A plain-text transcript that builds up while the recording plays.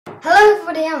Hello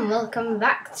everybody and welcome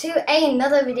back to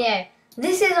another video.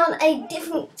 This is on a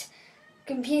different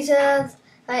computer.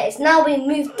 It's now been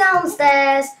moved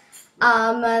downstairs.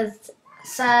 So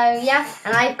yeah,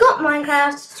 and I've got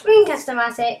Minecraft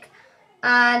Screencast-O-Matic,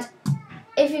 and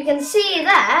if you can see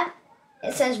there,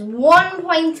 it says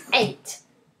 1.8.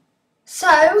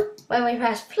 So when we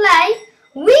press play,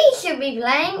 we should be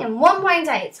playing in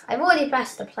 1.8. I've already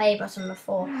pressed the play button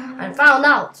before and found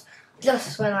out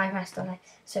just when I pressed the play.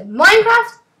 So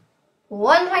Minecraft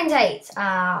 1.8.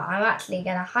 I'm actually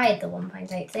going to hide the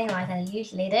 1.8 thing like I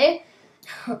usually do.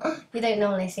 You don't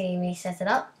normally see me set it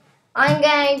up. I'm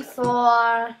going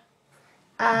for...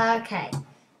 okay.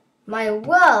 My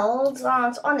worlds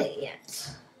aren't on it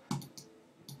yet.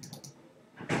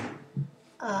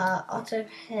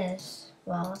 Otopeny's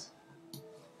world.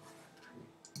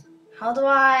 How do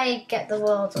I get the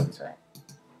worlds onto it?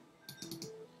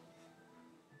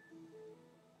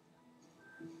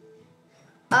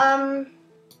 I've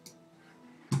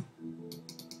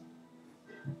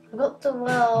got the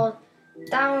world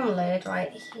download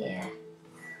right here.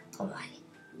 Oh my,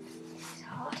 it's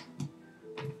hard.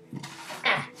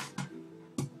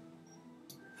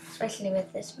 Especially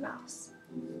with this mouse.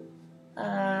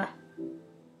 Does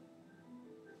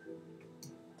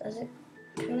it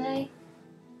connect?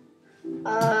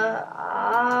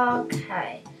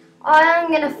 Okay. I'm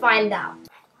gonna find out.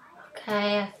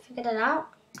 Okay, I figured it out.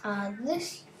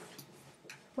 This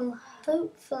will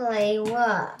hopefully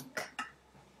work.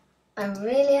 I'm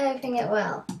really hoping it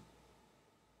will,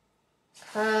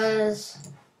 because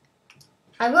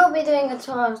I will be doing a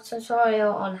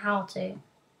tutorial on how to.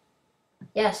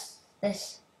 Yes,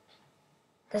 this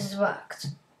has worked.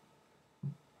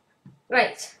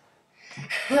 Great.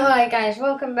 Alright guys,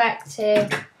 welcome back to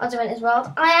Otopeny's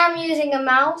world. I am using a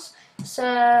mouse, so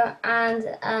and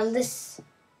this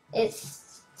it's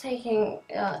taking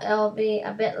it'll be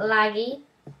a bit laggy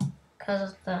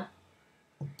because of the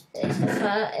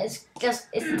it's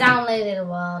downloaded a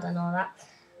world and all that.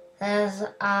 There's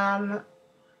I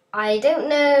don't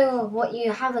know what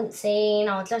you haven't seen.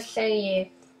 I'll just show you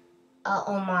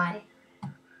on my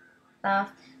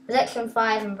stuff. Projection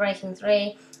 5 and Breaking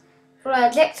 3.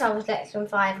 Projectile Projection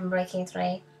 5 and Breaking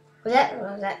 3.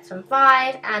 Projection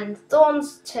 5 and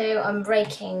Thorns 2 and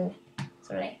Breaking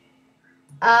 3.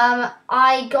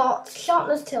 I got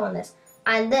Sharpness 2 on this,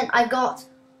 and then I got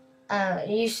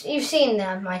you've seen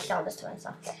my Sharpness 2 and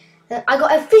stuff. Then I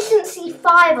got Efficiency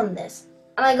 5 on this,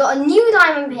 and I got a new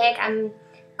diamond pick and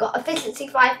got Efficiency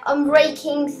 5 on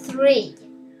Breaking 3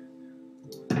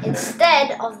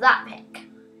 instead of that pick.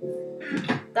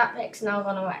 That pick's now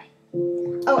gone away.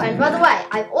 Oh, and by the way,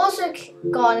 I've also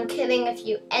gone killing a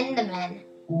few Endermen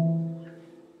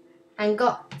and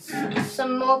got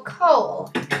some more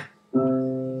coal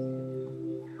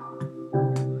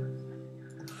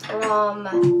from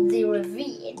the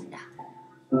ravine.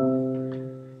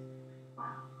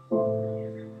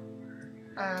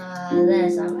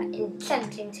 There's our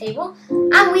enchanting table,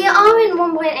 and we are in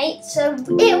 1.8, so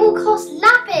it will cost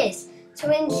lapis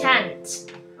to enchant.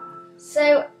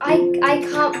 So I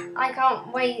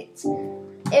can't wait.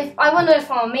 I wonder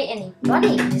if I'll meet any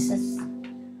bunnies.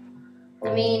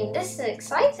 This is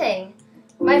exciting.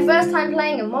 My first time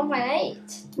playing in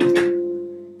 1.8.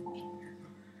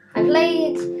 I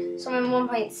played some in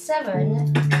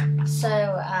 1.7,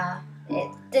 so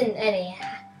it didn't really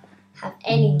have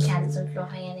any chance of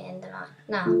dropping any Enderman.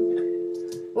 Now,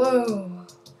 whoa!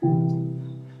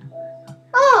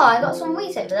 Oh, I got some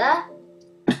wheat over there.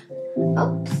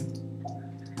 Oops.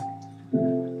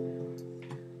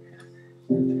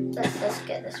 Let's just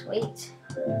get this wheat,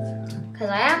 because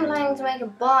I am planning to make a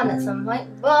barn at some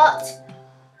point, but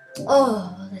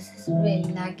oh, this is really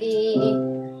laggy.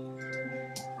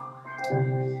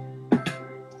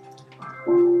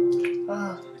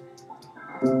 Oh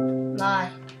my.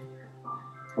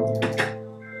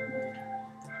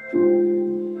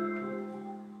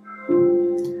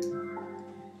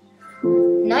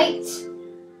 Night.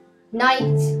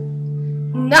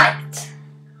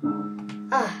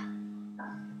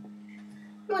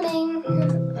 Morning.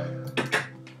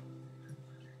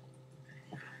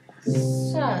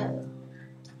 So,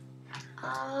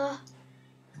 oh,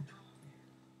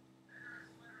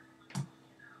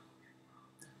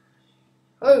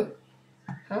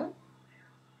 huh?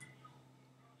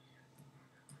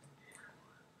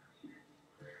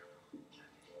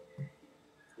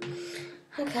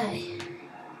 Okay.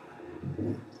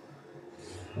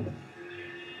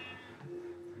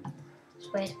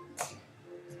 Just wait.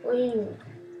 Ooh.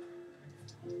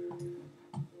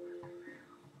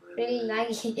 Really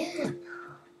laggy.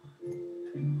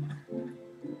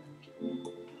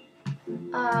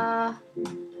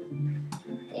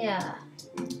 Yeah.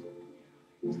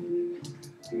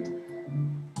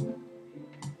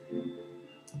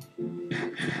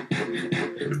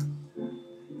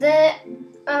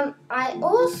 I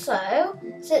also,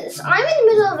 since I'm in the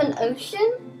middle of an ocean,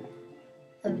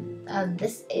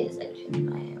 this is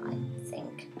ocean, I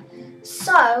think.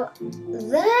 So,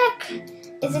 there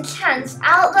is a chance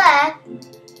out there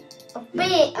of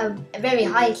being, a very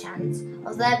high chance,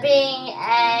 of there being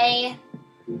a,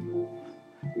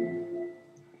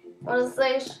 one of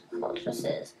those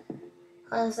fortresses,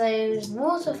 one of those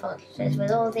water fortresses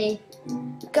with all the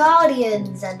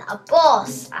guardians and a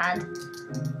boss, and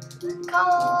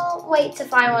can't wait to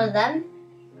find one of them.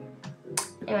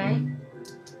 Anyway,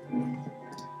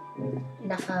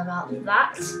 enough about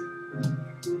that.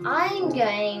 I'm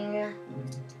going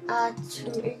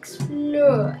to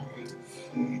explore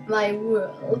my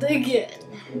world again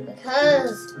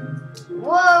because,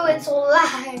 whoa, it's all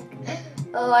lag.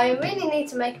 Oh, I really need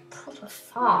to make a proper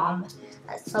farm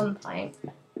at some point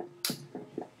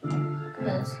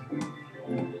because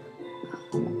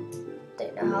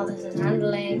don't know how this is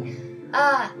handling.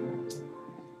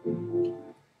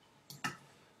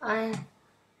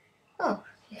 Oh,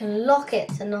 you can lock it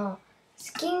to no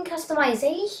skin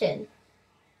customization.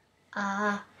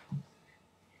 That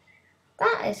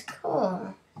is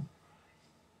cool.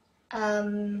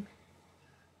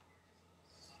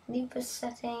 Sleeper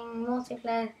setting,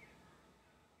 multiplayer.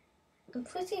 I'm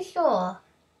pretty sure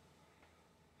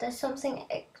there's something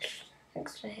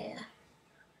extra here.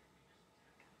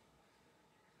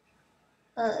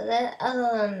 Other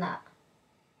than that.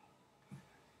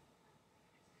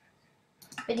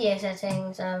 Video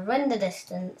settings, render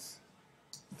distance,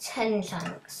 10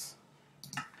 chunks.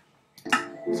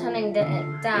 Turning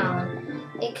it down.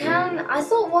 It can, I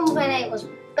thought 1.8 was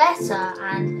better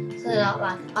and so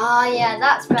like, yeah,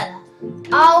 that's better.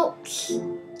 Ouch.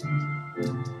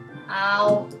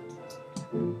 Ow.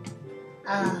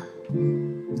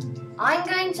 I'm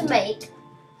going to make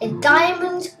a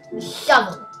diamond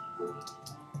shovel.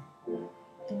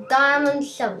 A diamond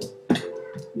shovel.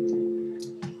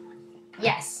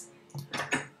 Yes.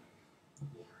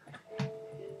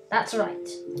 That's right.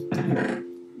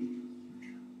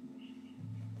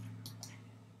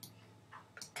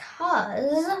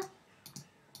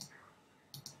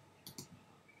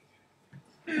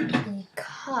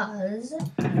 Because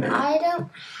I don't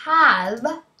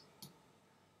have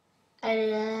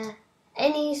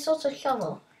any sort of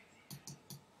shovel.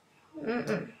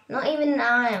 Not even an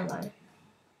iron one.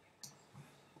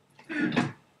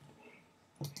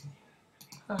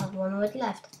 I'll have one wood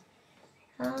left.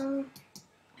 I can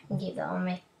keep that on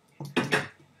me.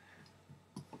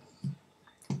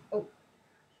 Oh.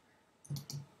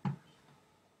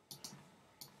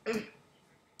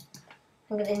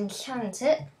 I'm going to enchant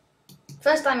it.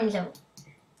 First time in shovel.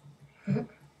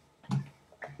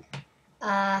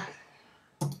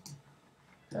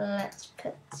 Let's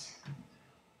put...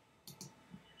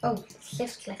 Oh,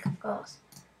 shift click, of course.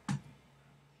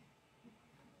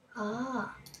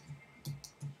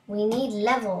 We need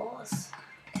levels.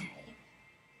 Okay.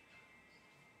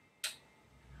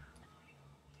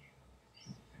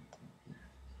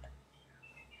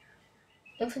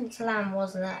 Infinite Lamb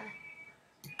was there.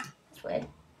 That's weird.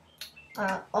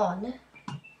 On.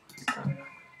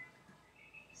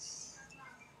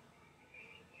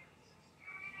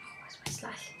 Where's my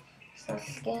slash?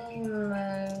 Slash game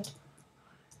mode.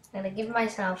 I'm gonna give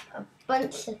myself a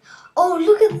bunch of... Oh,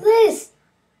 look at this!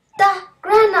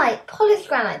 Granite, polished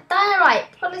granite,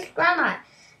 diorite, polished granite,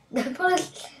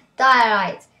 polished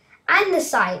diorite,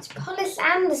 andesite, polished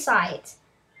andesite.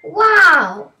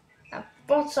 Wow! A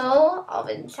bottle of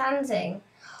enchanting.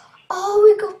 Oh,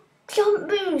 we got jump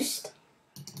boost.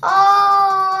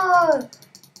 Oh!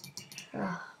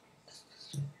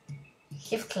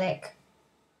 Shift click.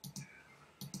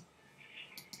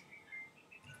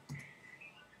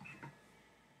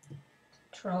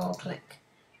 Control click.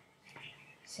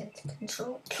 Set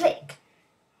control click.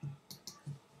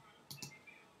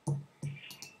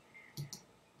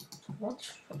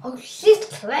 What? Oh,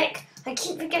 shift click. I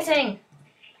keep forgetting.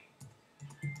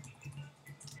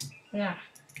 Yeah,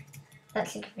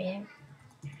 that's a good video.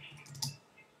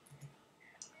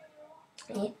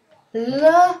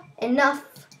 Yeah. Enough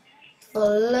for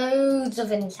loads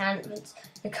of enchantments.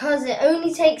 Because it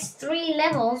only takes 3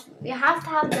 levels, you have to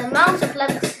have the amount of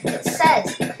levels it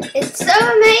says. It's so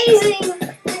amazing!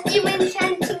 The new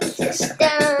enchanting system!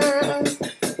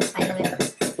 I know it.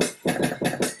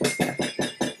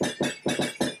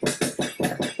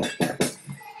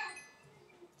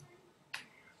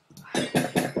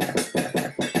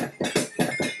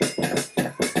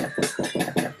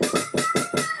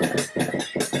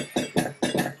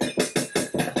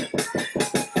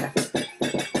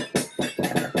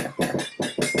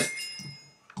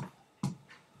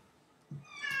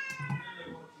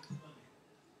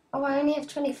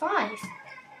 25.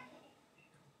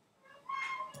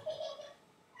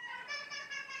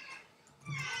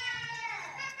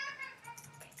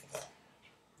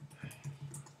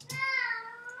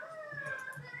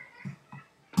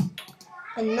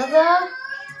 Another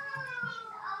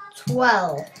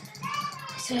 12.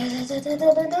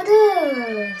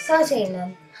 13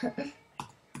 then.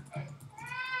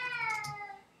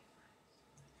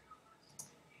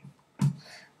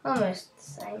 Almost the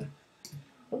same.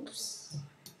 Oops.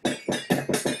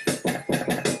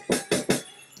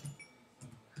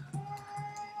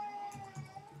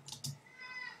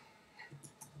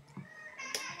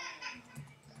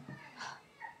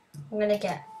 I'm gonna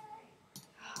get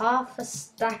half a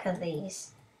stack of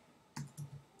these.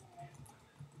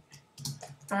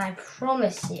 And I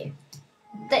promise you,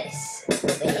 this will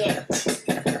be it.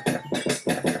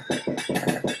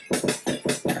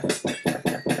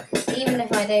 Even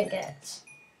if I don't get.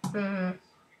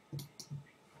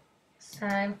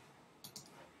 So,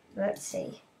 let's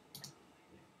see.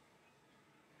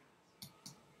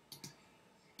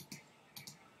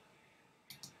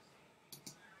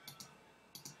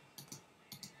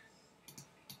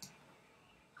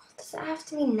 Does it have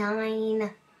to be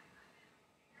 9?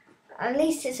 At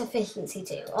least it's efficiency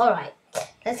 2. Alright,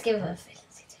 let's give it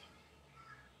efficiency 2.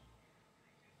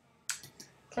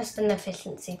 Just an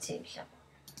efficiency 2 shovel.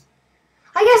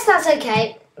 I guess that's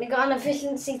okay. We got an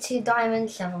efficiency 2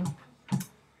 diamond shovel.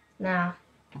 Now.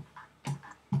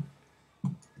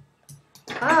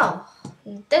 Oh,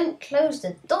 we don't close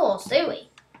the doors, do we?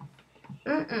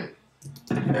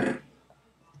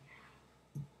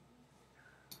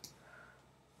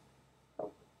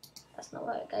 Oh, that's not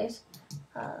where it goes.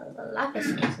 The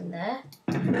lapis goes in there.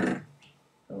 The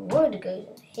wood goes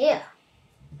in here.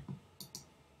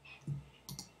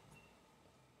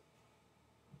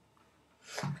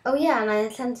 Oh yeah, and I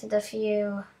planted a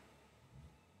few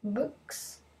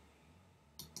books.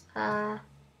 I'm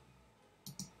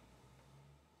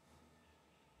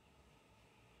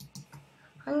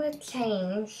going to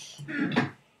change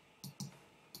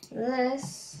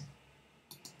this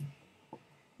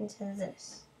into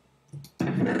this.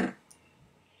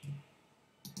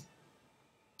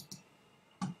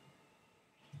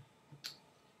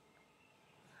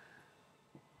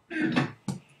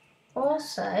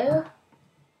 Also,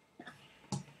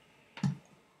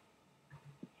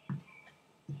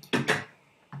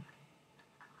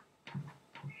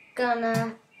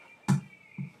 gonna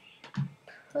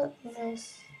put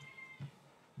this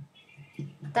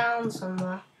down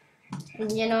somewhere.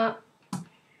 And you know what?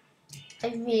 I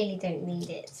really don't need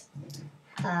it.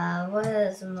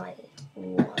 Where's my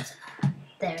water?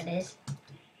 There it is.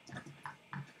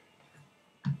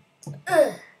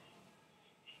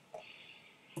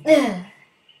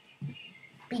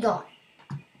 Be gone.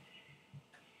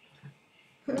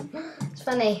 It's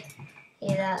funny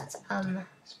that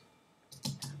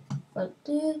what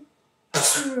do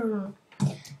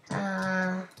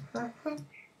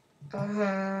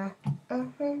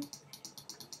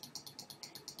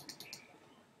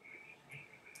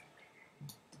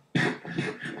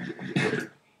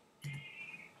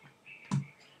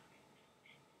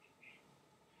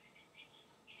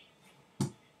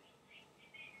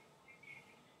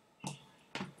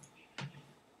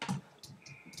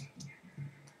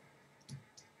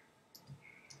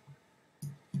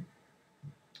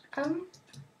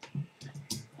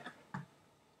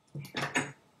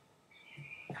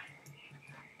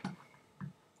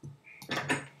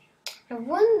I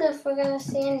wonder if we're going to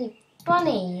see any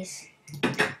bunnies,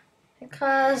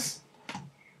 because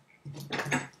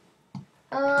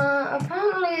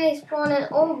apparently they spawn in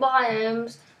all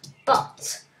biomes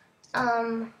but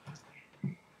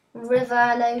river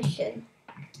and ocean.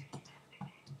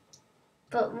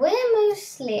 But we're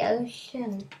mostly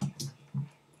ocean.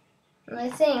 And I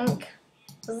think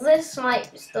this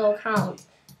might still count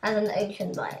as an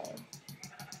ocean biome.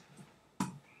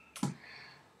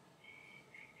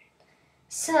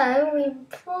 So we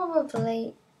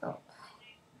probably... Oh.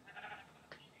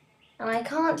 And I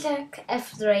can't check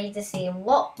F3 to see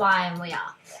what biome we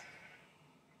are.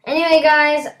 Anyway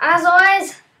guys, as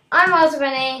always, I'm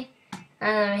Otopeny,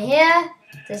 and I'm here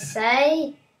to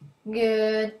say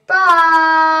goodbye.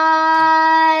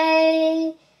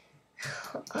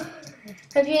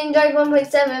 Hope you enjoyed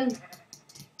 1.7.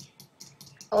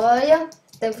 Oh yeah,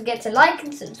 don't forget to like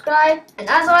and subscribe. And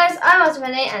as always, I'm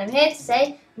Otopeny, and I'm here to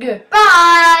say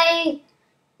goodbye.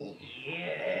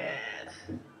 Yeah.